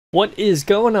What is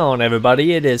going on,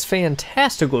 everybody? It is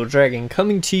Fantastical Dragon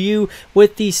coming to you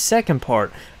with the second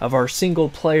part of our single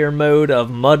player mode of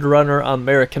Mudrunner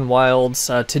American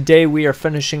Wilds. Today we are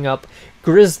finishing up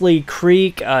Grizzly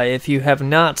Creek. If you have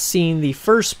not seen the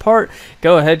first part,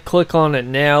 go ahead, click on it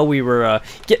now. We were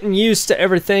getting used to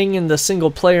everything in the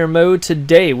single player mode.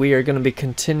 Today we are going to be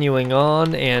continuing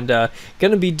on and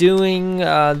going to be doing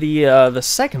the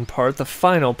second part, the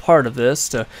final part of this,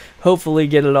 to hopefully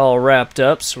get it all wrapped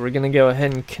up. So we're going to go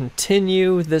ahead and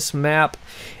continue this map.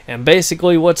 And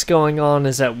basically what's going on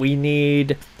is that we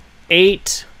need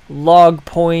 8 log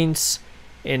points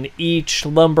in each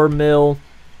lumber mill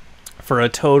for a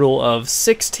total of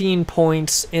 16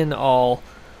 points in all.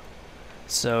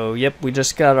 So yep, we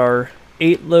just got our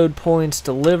 8 load points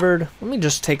delivered. Let me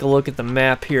just take a look at the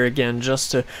map here again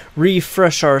just to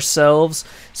refresh ourselves.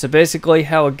 So basically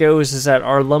how it goes is that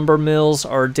our lumber mills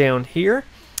are down here.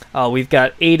 We've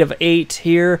got 8 of 8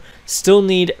 here. Still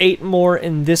need 8 more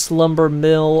in this lumber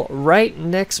mill right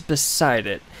next beside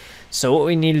it. So what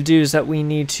we need to do is that we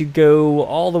need to go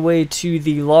all the way to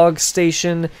the log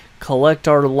station, collect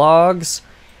our logs,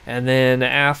 and then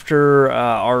after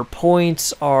our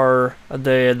points are,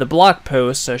 the block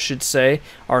posts I should say,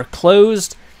 are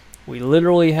closed, we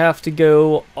literally have to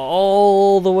go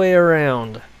all the way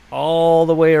around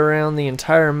the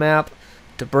entire map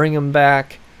to bring them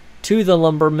back to the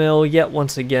lumber mill yet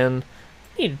once again.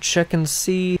 I need to check and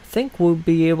see. I think we'll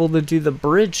be able to do the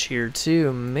bridge here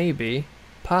too, maybe.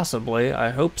 Possibly, I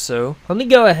hope so. Let me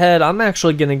go ahead. I'm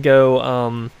actually gonna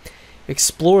go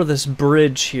explore this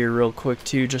bridge here real quick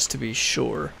too, just to be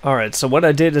sure. Alright, so what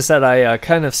I did is that I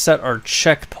kind of set our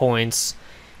checkpoints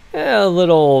a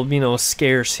little,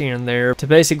 scarce here and there to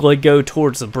basically go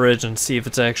towards the bridge and see if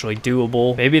it's actually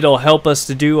doable. Maybe it'll help us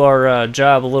to do our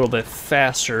job a little bit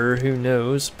faster, who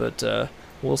knows, but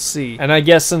we'll see. And I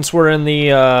guess since we're in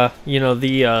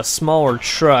the smaller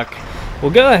truck,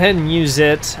 we'll go ahead and use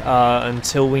it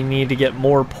until we need to get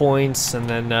more points, and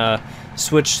then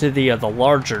switch to the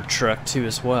larger truck too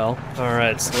as well.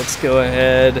 Alright, so let's go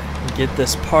ahead and get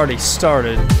this party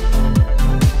started.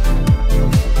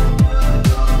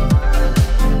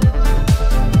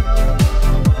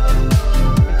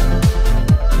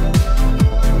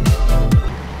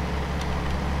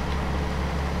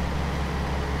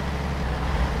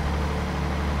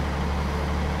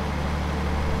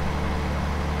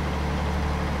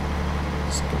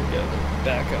 Just gonna go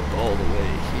back up all the way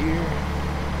here.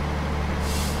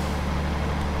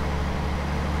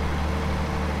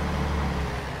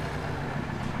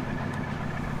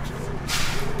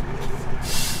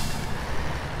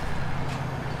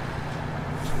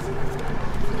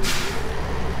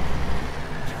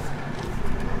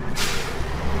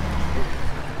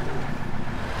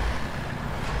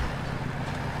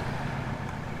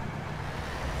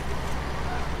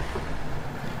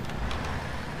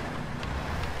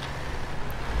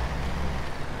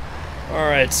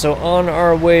 Alright, so on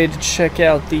our way to check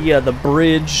out the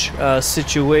bridge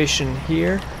situation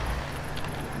here.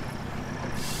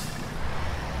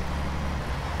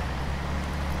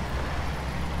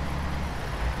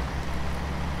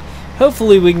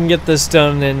 Hopefully we can get this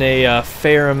done in a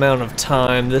fair amount of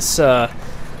time. This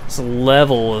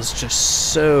level is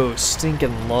just so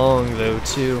stinking long though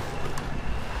too.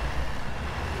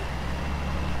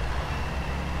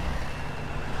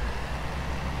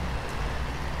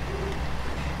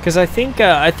 Because I think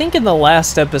in the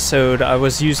last episode I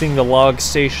was using the log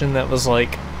station that was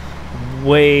like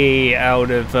way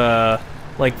out of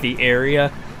like the area,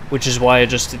 which is why it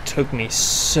took me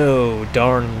so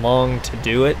darn long to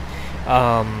do it.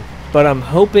 But I'm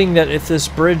hoping that if this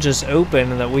bridge is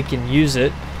open and that we can use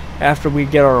it after we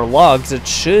get our logs,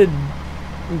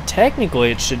 technically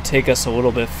it should take us a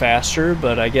little bit faster,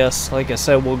 but I guess, like I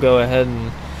said, we'll go ahead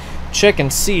and check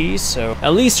and see. So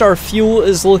at least our fuel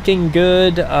is looking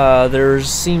good. There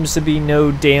seems to be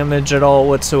no damage at all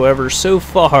whatsoever so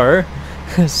far,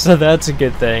 so that's a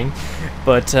good thing.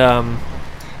 But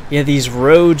yeah, these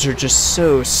roads are just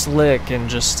so slick and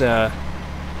just there's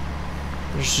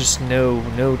just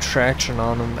no traction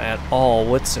on them at all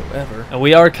whatsoever. And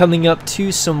we are coming up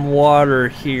to some water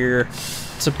here.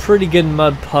 It's a pretty good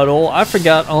mud puddle. I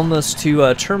forgot almost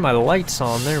to turn my lights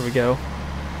on. There we go.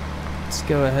 Let's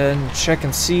go ahead and check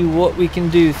and see what we can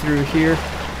do through here.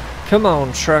 Come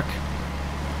on, truck.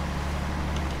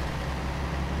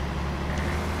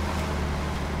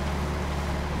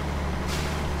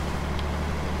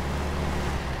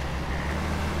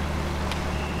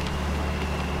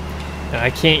 And I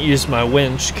can't use my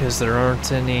winch because there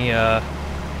aren't any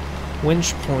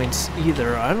winch points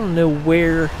either. I don't know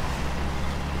where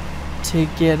to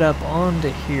get up onto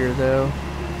here though.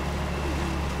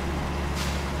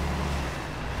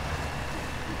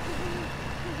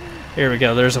 Here we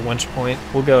go, there's a winch point.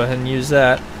 We'll go ahead and use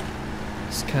that.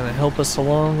 Just kind of help us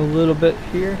along a little bit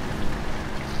here.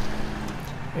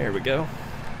 There we go.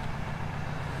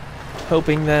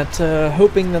 Hoping that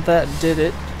that did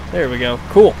it. There we go.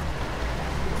 Cool.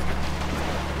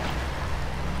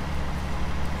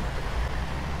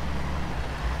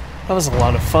 That was a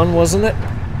lot of fun, wasn't it?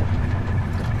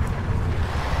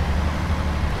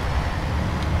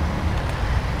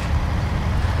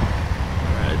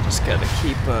 Alright, just gotta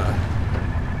keep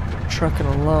trucking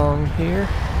along here.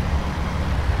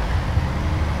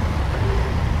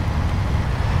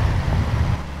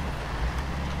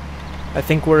 I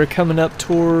think we're coming up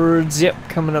towards, yep,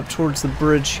 coming up towards the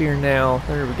bridge here now.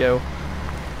 There we go.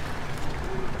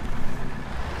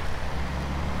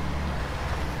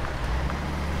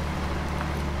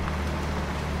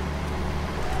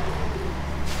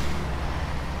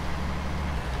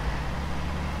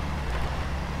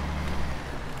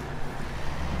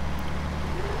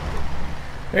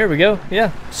 There we go.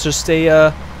 Yeah, it's just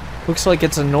a, looks like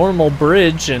it's a normal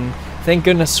bridge, and thank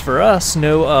goodness for us,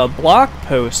 no block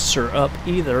posts are up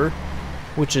either,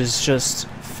 which is just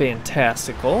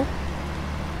fantastical.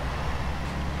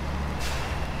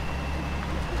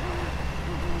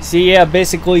 So yeah,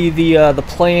 basically the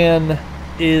plan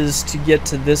is to get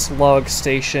to this log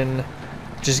station,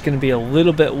 which is going to be a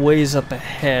little bit ways up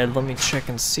ahead. Let me check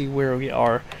and see where we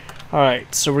are.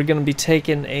 Alright, so we're going to be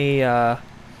taking a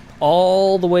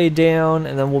all the way down,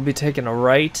 and then we'll be taking a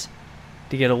right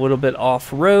to get a little bit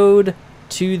off-road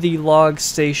to the log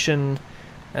station,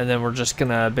 and then we're just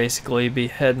gonna basically be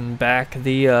heading back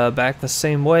the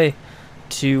same way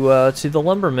to the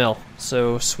lumber mill.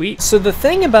 So sweet. So the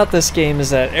thing about this game is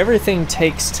that everything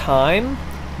takes time,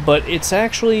 but it's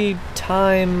actually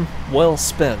time well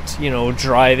spent. You know,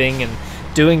 driving and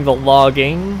doing the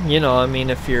logging. You know, I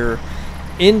mean, if you're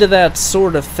into that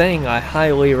sort of thing, I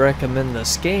highly recommend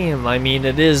this game. I mean,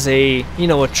 it is a, you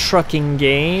know, a trucking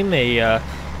game, a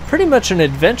pretty much an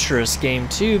adventurous game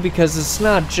too, because it's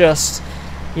not just,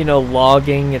 you know,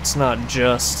 logging, it's not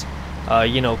just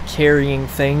you know, carrying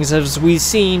things, as we've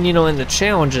seen, you know, in the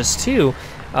challenges too.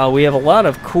 We have a lot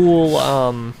of cool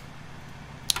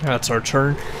that's our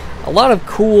turn, a lot of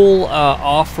cool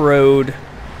off-road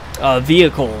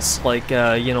vehicles, like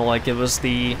you know, like it was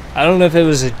the, I don't know if it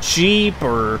was a Jeep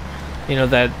or, you know,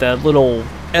 that little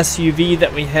SUV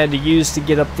that we had to use to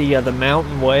get up the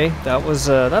mountain way. That was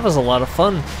a lot of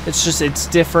fun. It's just, it's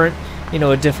different, you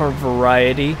know, a different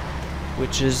variety,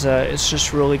 which is it's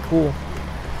just really cool.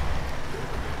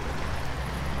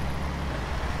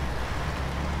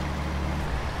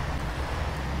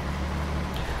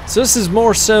 So this is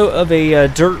more so of a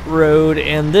dirt road,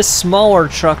 and this smaller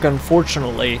truck,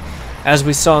 unfortunately, as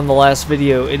we saw in the last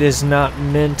video, it is not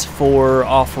meant for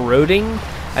off-roading.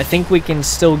 I think we can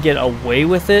still get away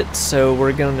with it, so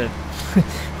we're gonna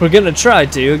try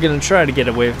to get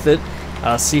away with it.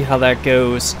 See how that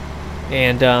goes,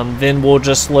 and then we'll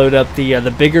just load up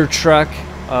the bigger truck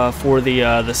for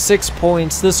the 6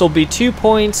 points. This will be 2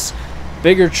 points.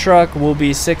 Bigger truck will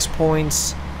be 6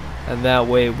 points. And that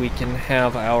way we can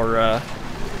have our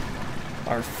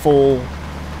full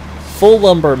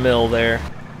lumber mill there.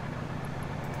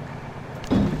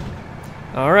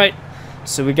 All right,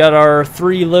 so we got our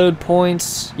 3 load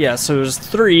points. Yeah, so it was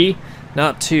 3,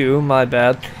 not 2. My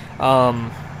bad.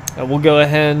 And we'll go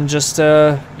ahead and just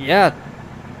yeah,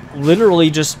 literally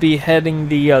just be heading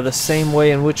the same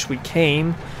way in which we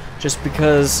came, just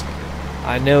because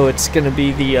I know it's gonna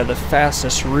be the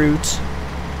fastest route.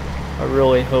 I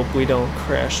really hope we don't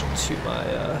crash into my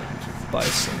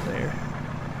bison there.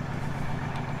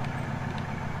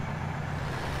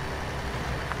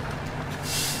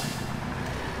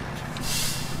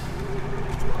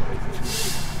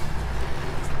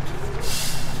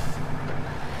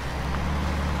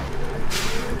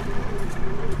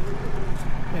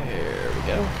 There we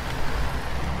go.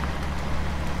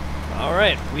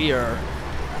 Alright, we are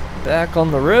back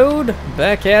on the road,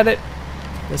 back at it.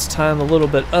 This time a little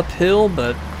bit uphill,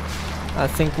 but I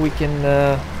think we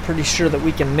can, pretty sure that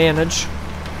we can manage.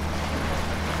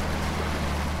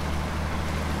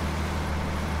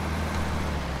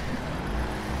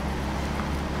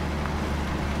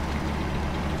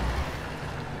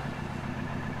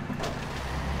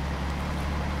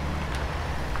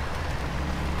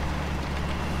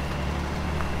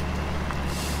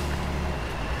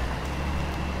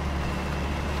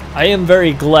 I am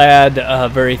very glad,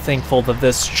 very thankful that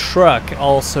this truck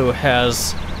also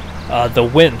has the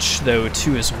winch, though,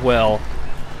 too, as well.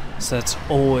 So that's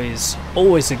always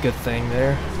a good thing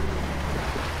there.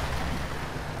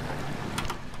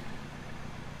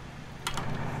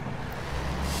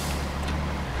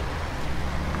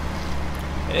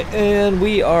 And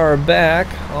we are back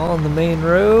on the main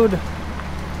road.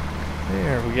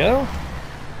 There we go.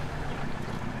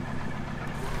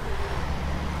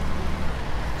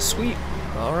 Sweet.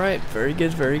 Alright, very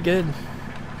good, very good.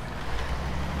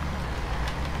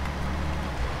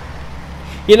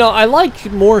 You know, I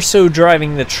like more so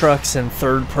driving the trucks in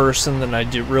third person than I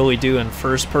really do in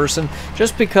first person.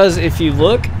 Just because if you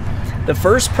look, the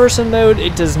first person mode,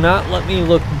 it does not let me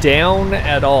look down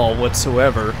at all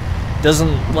whatsoever. It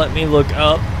doesn't let me look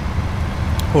up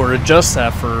or adjust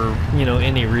that for, you know,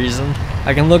 any reason.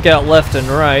 I can look out left and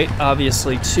right,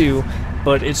 obviously, too.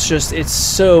 But it's just, it's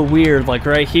so weird. Like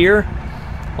right here,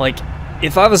 like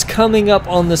if I was coming up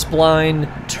on this blind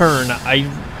turn,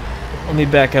 let me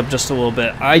back up just a little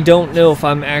bit. I don't know if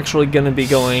I'm actually going to be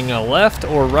going left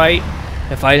or right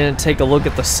if I didn't take a look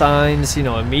at the signs, you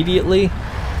know, immediately.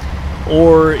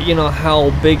 Or, you know, how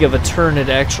big of a turn it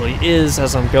actually is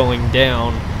as I'm going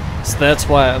down. So that's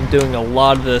why I'm doing a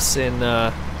lot of this in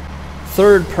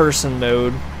third person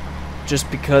mode,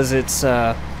 just because it's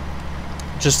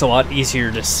just a lot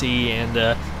easier to see, and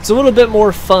it's a little bit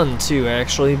more fun too,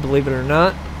 actually, believe it or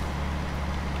not.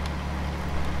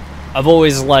 I've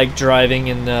always liked driving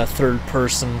in third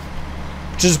person,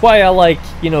 which is why I like,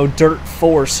 you know, Dirt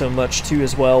 4 so much too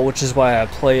as well, which is why I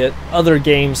play it. Other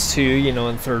games too, you know,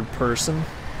 in third person.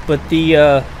 But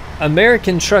the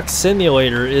American Truck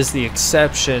Simulator is the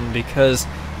exception, because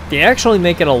they actually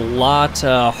make it a lot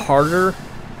harder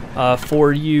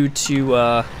for you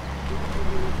to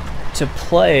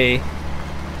play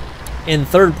in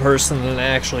third person than it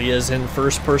actually is in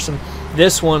first person.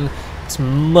 This one, it's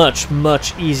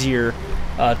much easier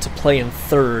to play in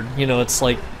third. You know, it's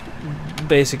like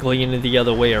basically, you know, the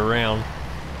other way around.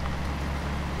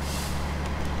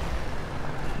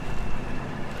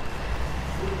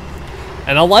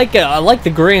 And I like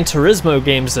the Gran Turismo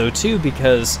games though too,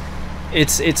 because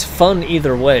it's fun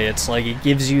either way. It's like it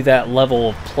gives you that level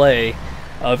of play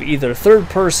of either third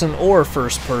person or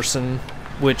first person,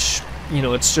 which, you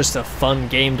know, it's just a fun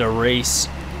game to race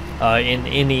in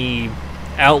any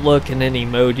outlook and any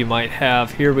mode you might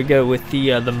have. Here we go with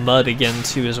the mud again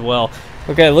too as well.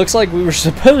 Okay, looks like we were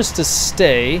supposed to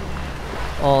stay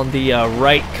on the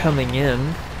right coming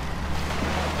in,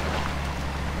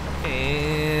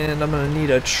 and I'm gonna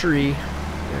need a tree.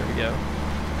 There we go,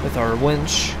 with our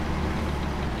winch.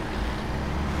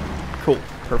 Cool,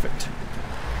 perfect.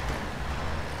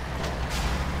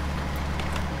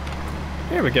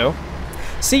 There we go.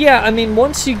 So yeah, I mean,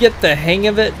 once you get the hang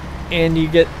of it, and you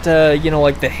get, you know,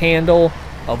 like the handle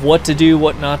of what to do,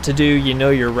 what not to do, you know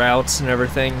your routes and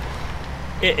everything,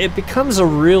 it becomes a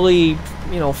really,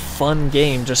 you know, fun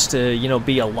game just to, you know,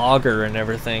 be a logger and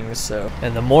everything. So,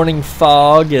 and the morning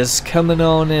fog is coming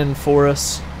on in for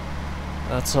us.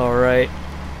 That's alright.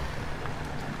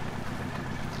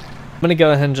 I'm gonna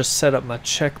go ahead and just set up my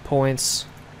checkpoints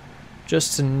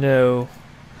just to know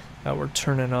that we're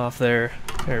turning off there.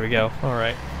 There we go.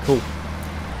 Alright, cool.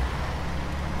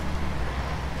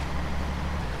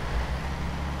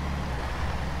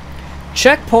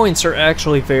 Checkpoints are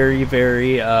actually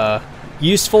very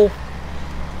useful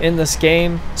in this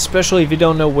game, especially if you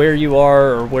don't know where you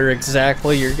are or where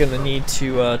exactly you're gonna need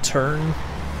to turn.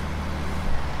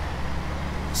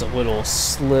 There's a little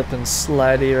slip and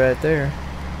slidey right there.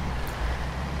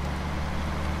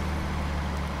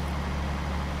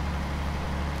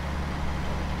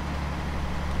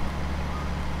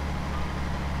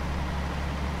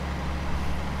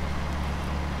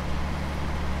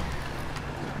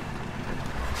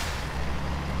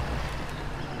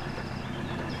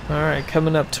 Alright,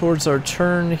 coming up towards our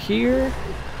turn here.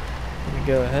 Let me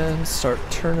go ahead and start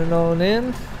turning on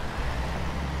in.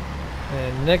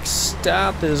 And next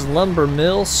stop is Lumber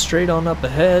Mill, straight on up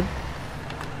ahead.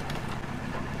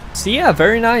 So yeah,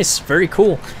 very nice, very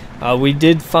cool. We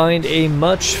did find a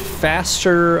much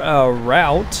faster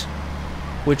route,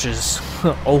 which is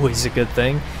always a good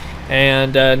thing.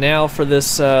 And now for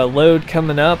this load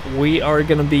coming up, we are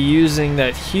going to be using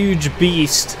that huge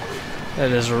beast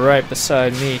that is right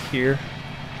beside me here.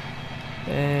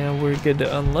 And we're good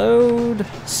to unload.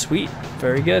 Sweet,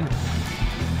 very good.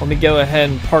 Let me go ahead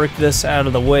and park this out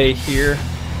of the way here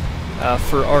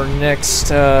for our next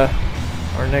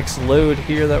load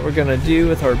here that we're gonna do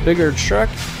with our bigger truck.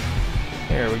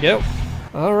 There we go.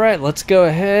 All right, let's go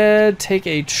ahead, take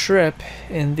a trip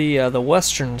in the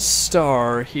Western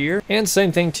Star here. And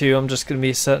same thing too, I'm just gonna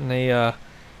be setting a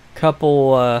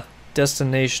couple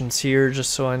destinations here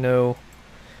just so I know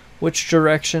which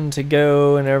direction to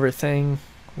go and everything,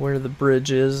 where the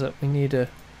bridge is that we need to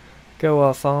go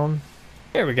off on.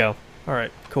 There we go.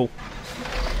 Alright, cool.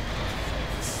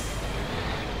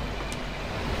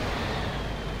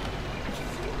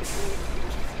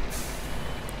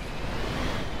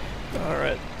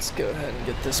 Alright, let's go ahead and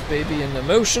get this baby into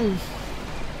motion.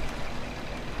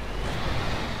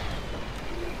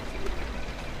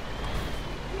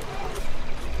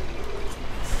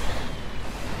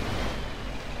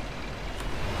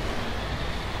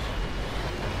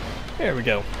 There we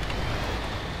go.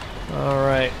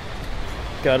 Alright.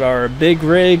 Got our big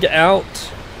rig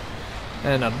out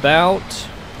and about.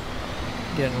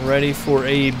 Getting ready for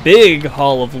a big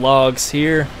haul of logs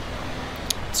here.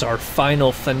 It's our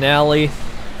final finale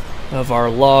of our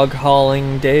log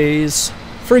hauling days.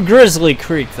 For Grizzly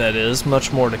Creek, that is.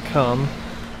 Much more to come.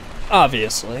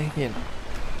 Obviously, you know.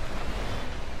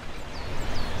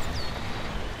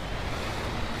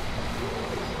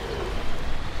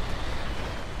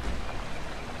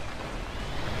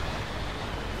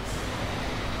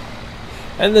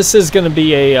 And this is going to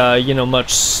be a, you know,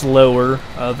 much slower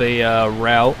of a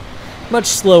route. Much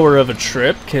slower of a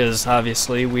trip, because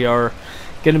obviously we are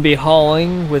going to be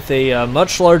hauling with a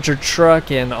much larger truck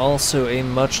and also a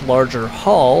much larger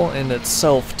haul in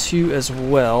itself too as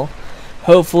well.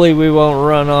 Hopefully we won't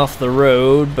run off the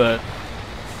road, but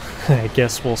I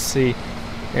guess we'll see.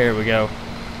 There we go.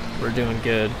 We're doing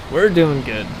good. We're doing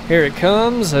good. Here it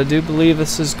comes. I do believe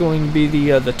this is going to be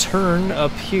the turn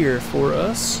up here for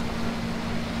us.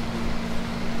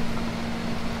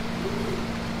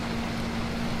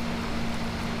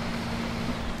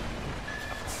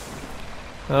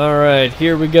 Alright,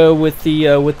 here we go with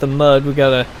the mud. We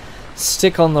gotta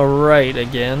stick on the right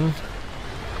again.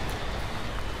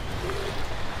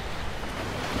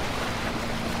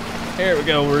 There we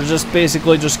go. We're just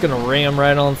basically just gonna ram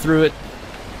right on through it.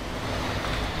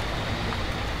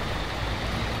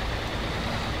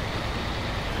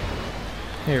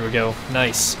 Here we go.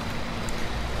 Nice.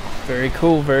 Very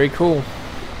cool, very cool.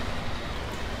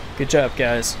 Good job,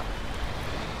 guys.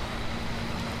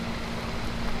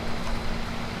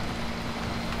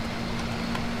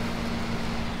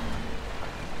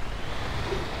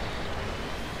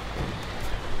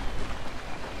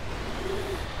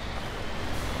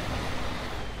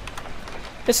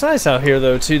 It's nice out here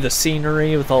though too, the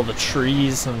scenery with all the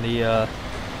trees and the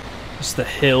just the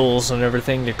hills and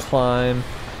everything to climb.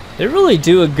 They really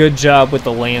do a good job with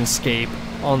the landscape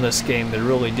on this game, they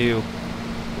really do.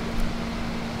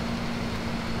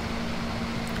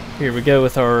 Here we go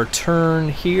with our turn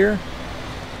here.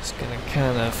 Just gonna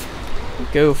kind of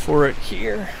go for it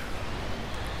here.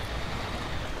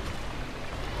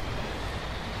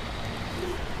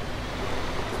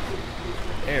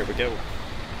 There we go.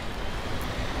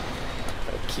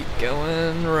 Keep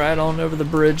going right on over the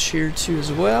bridge here too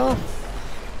as well.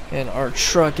 And our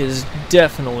truck is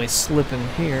definitely slipping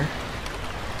here.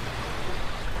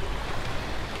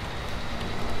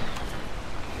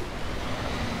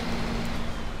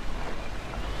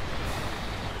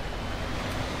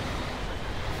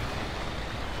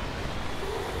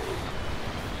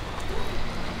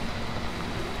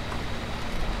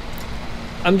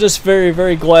 I'm just very,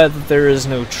 very glad that there is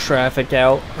no traffic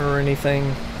out or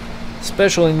anything.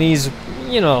 Especially in these,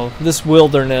 you know, this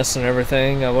wilderness and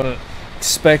everything. I wouldn't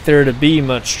expect there to be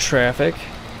much traffic.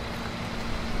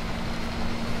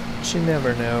 But you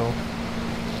never know.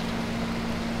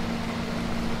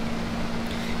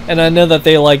 And I know that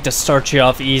they like to start you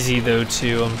off easy though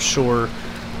too. I'm sure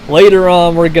later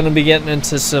on we're going to be getting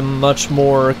into some much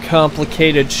more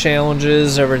complicated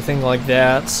challenges, everything like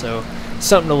that. So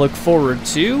something to look forward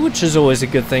to, which is always a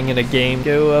good thing in a game.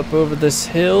 Go up over this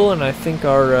hill, and I think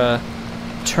our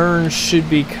turn should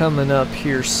be coming up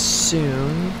here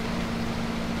soon.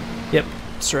 Yep,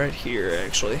 it's right here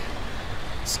actually.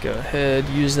 Let's go ahead,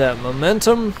 use that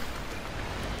momentum.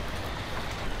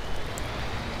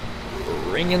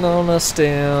 Bringing on us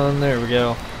down. There we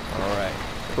go. Alright,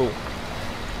 cool.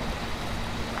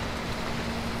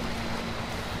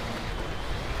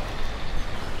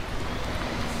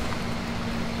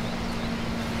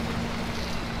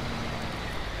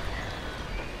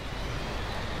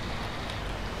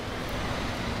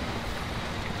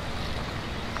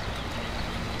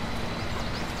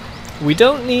 We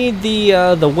don't need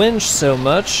the winch so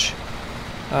much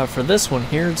for this one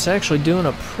here. It's actually doing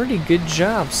a pretty good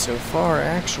job so far,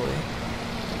 actually.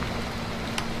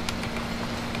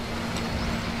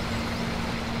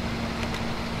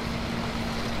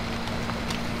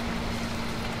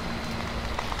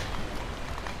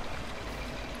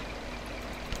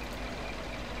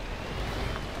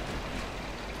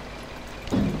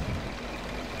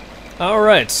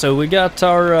 Alright, so we got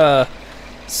our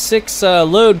 6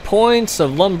 load points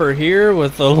of lumber here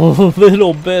with a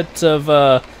little bit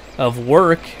of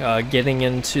work getting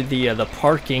into the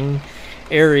parking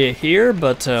area here,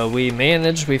 but we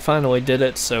managed. We finally did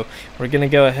it, so we're gonna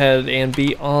go ahead and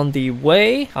be on the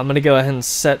way. I'm gonna go ahead and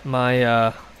set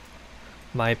my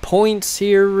my points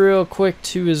here real quick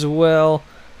too as well,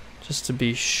 just to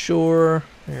be sure.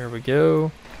 There we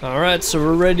go. Alright, so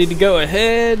we're ready to go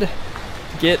ahead,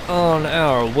 get on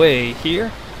our way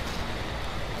here.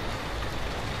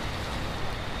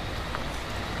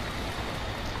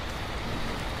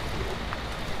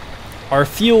 Our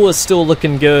fuel is still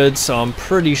looking good, so I'm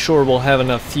pretty sure we'll have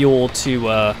enough fuel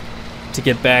to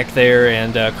get back there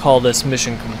and call this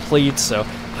mission complete. So,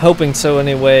 hoping so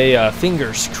anyway.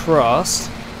 Fingers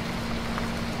crossed.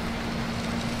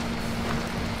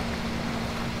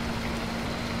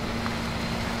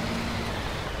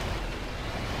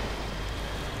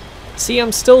 See,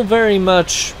 I'm still very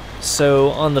much so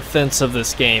on the fence of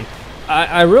this game.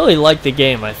 I really like the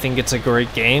game. I think it's a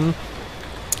great game.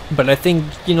 But I think,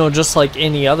 you know, just like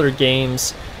any other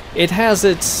games, it has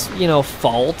its, you know,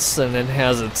 faults, and it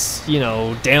has its, you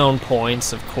know, down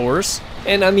points, of course.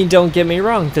 And I mean, don't get me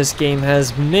wrong, this game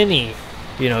has many,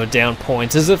 you know, down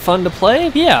points. Is it fun to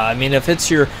play? Yeah, I mean, if it's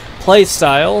your play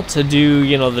style to do,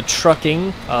 you know, the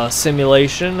trucking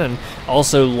simulation and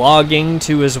also logging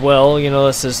too as well, you know,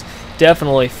 this is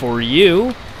definitely for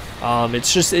you.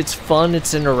 It's just, it's fun,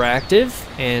 it's interactive,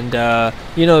 and,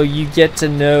 you know, you get to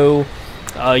know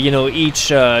you know, each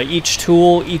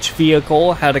tool, each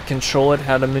vehicle, how to control it,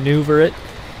 how to maneuver it,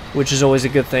 which is always a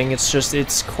good thing. It's just,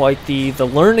 it's quite the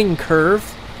learning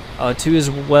curve too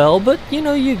as well, but you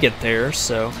know, you get there.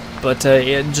 So, but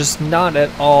it just not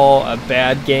at all a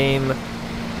bad game.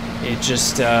 It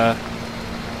just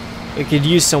it could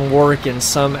use some work in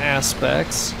some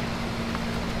aspects,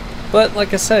 but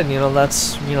like I said, you know,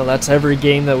 that's every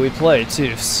game that we play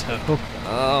too. So,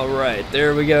 all right,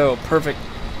 there we go, perfect.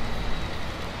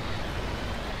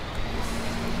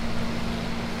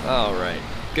 Alright,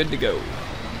 good to go.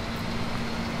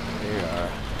 We are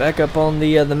back up on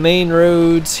the main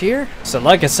roads here. So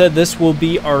like I said, this will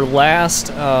be our last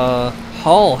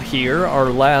haul here, our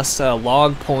last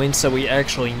log points that we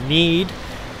actually need.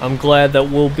 I'm glad that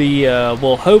we'll be,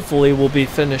 well, hopefully we'll be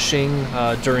finishing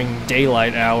during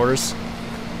daylight hours.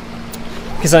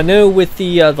 Because I know with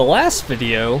the last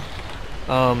video,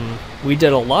 we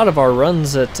did a lot of our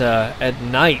runs at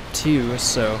night too,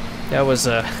 so that was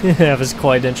that was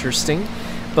quite interesting.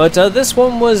 But this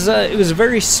one was it was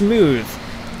very smooth.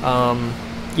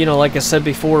 You know, like I said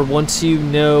before, once you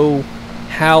know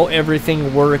how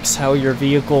everything works, how your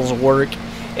vehicles work,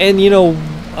 and you know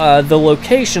the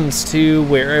locations too,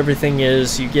 where everything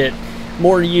is, you get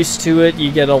more used to it.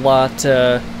 You get a lot,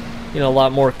 you know, a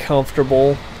lot more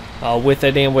comfortable with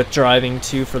it, and with driving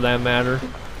too, for that matter.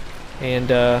 And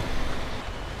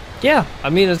yeah, I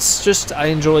mean, it's just, I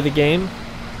enjoy the game.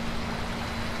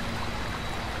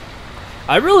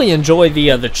 I really enjoy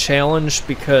the challenge,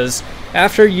 because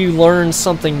after you learn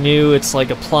something new, it's like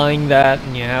applying that,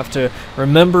 and you have to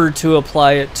remember to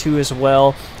apply it too as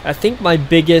well. I think my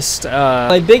biggest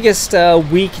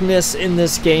weakness in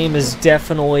this game is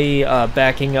definitely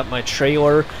backing up my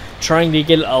trailer, trying to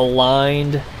get it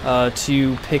aligned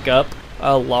to pick up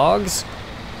logs,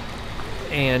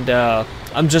 and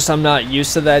I'm not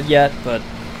used to that yet, but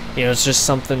you know, it's just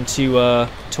something to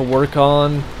work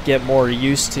on, get more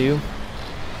used to.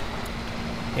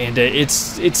 And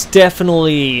it's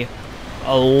definitely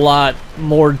a lot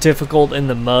more difficult in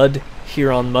the mud here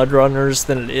on Mudrunners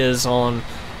than it is on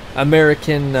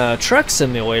American Truck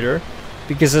Simulator,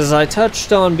 because as I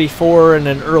touched on before in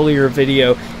an earlier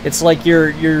video, it's like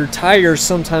your tires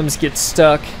sometimes get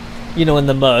stuck, you know, in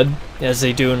the mud, as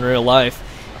they do in real life,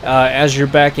 as you're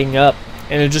backing up,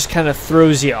 and it just kind of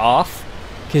throws you off,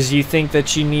 because you think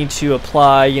that you need to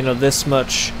apply, you know, this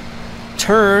much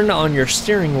turn on your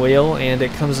steering wheel, and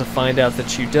it comes to find out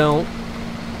that you don't.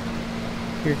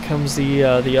 Here comes the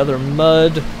other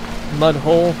mud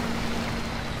hole.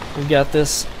 We got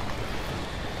this.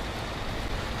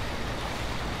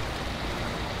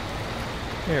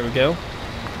 There we go.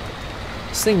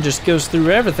 This thing just goes through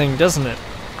everything, doesn't it?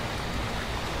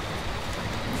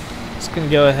 Just gonna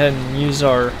go ahead and use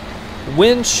our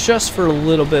winch just for a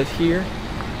little bit here.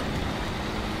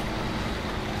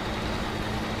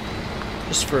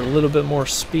 Just for a little bit more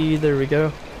speed. There we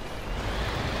go.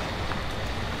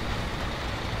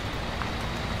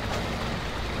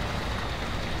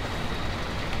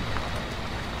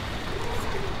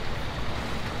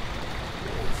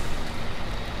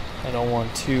 I don't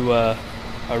want to,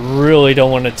 I really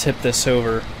don't want to tip this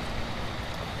over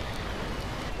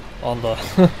on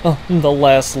the on the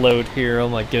last load here. Oh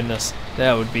my goodness,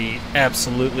 that would be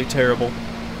absolutely terrible.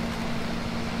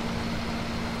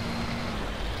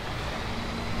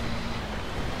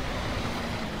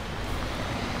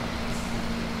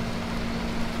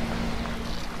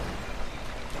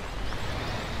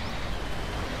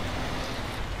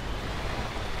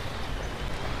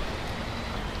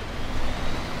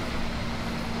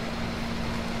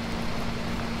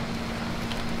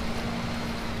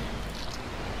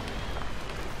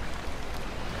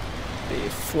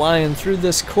 flying through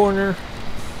this corner.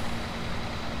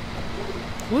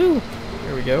 Woo!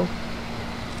 There we go.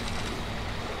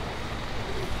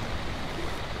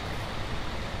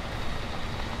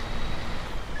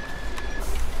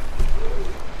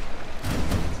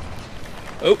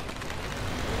 Oh!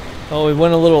 Oh, we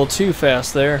went a little too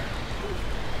fast there.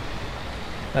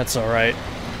 That's alright.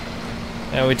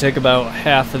 And we took about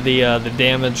half of the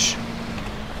damage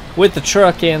with the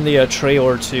truck and the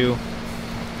trailer too.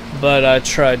 But I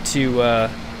tried to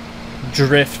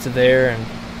drift there and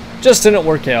just didn't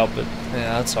work out, but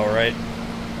yeah, that's alright.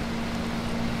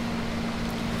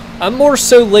 I'm more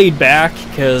so laid back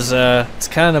because it's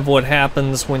kind of what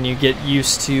happens when you get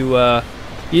used to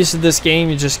this game.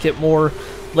 You just get more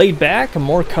laid back and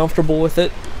more comfortable with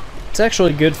it. It's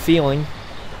actually a good feeling.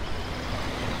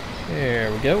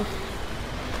 There we go.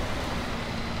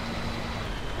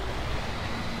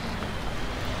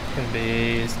 Gonna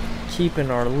be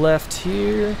keeping our left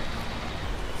here.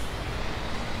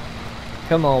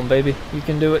 Come on, baby. You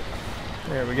can do it.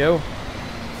 There we go.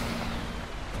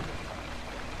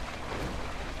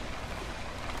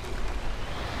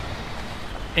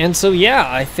 And so, yeah,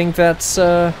 I think that's,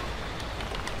 that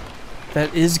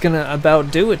is gonna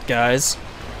about do it, guys.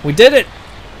 We did it!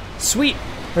 Sweet!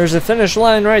 There's a finish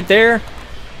line right there.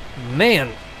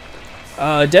 Man.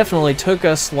 Definitely took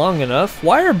us long enough.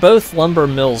 Why are both lumber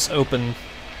mills open?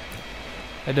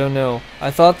 I don't know. I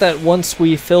thought that once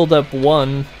we filled up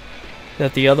one,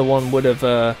 that the other one would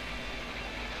have,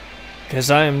 because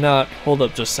I am not... Hold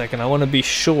up just a second. I want to be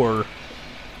sure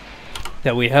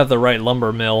that we have the right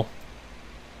lumber mill.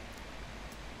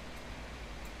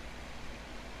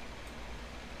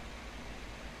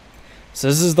 So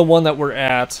this is the one that we're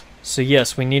at. So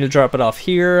yes, we need to drop it off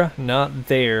here, not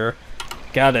there.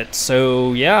 Got it.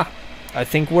 So yeah, I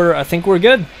think we're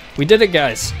good. We did it,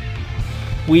 guys.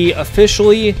 We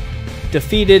officially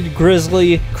defeated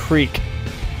Grizzly Creek.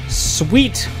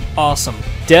 Sweet. Awesome.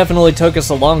 Definitely took us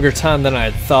a longer time than I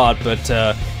had thought,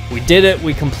 but we did it.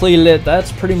 We completed it.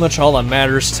 That's pretty much all that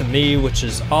matters to me, which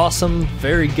is awesome.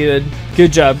 Very good.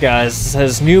 Good job, guys. It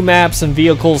says new maps and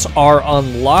vehicles are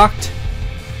unlocked.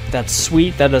 That's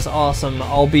sweet. That is awesome.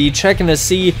 I'll be checking to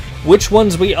see which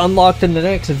ones we unlocked in the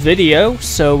next video,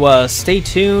 so stay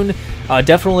tuned.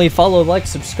 Definitely follow, like,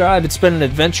 subscribe. It's been an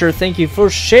adventure. Thank you for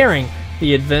sharing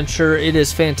the adventure. It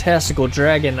is Fantastical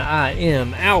Dragon. I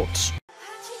am out.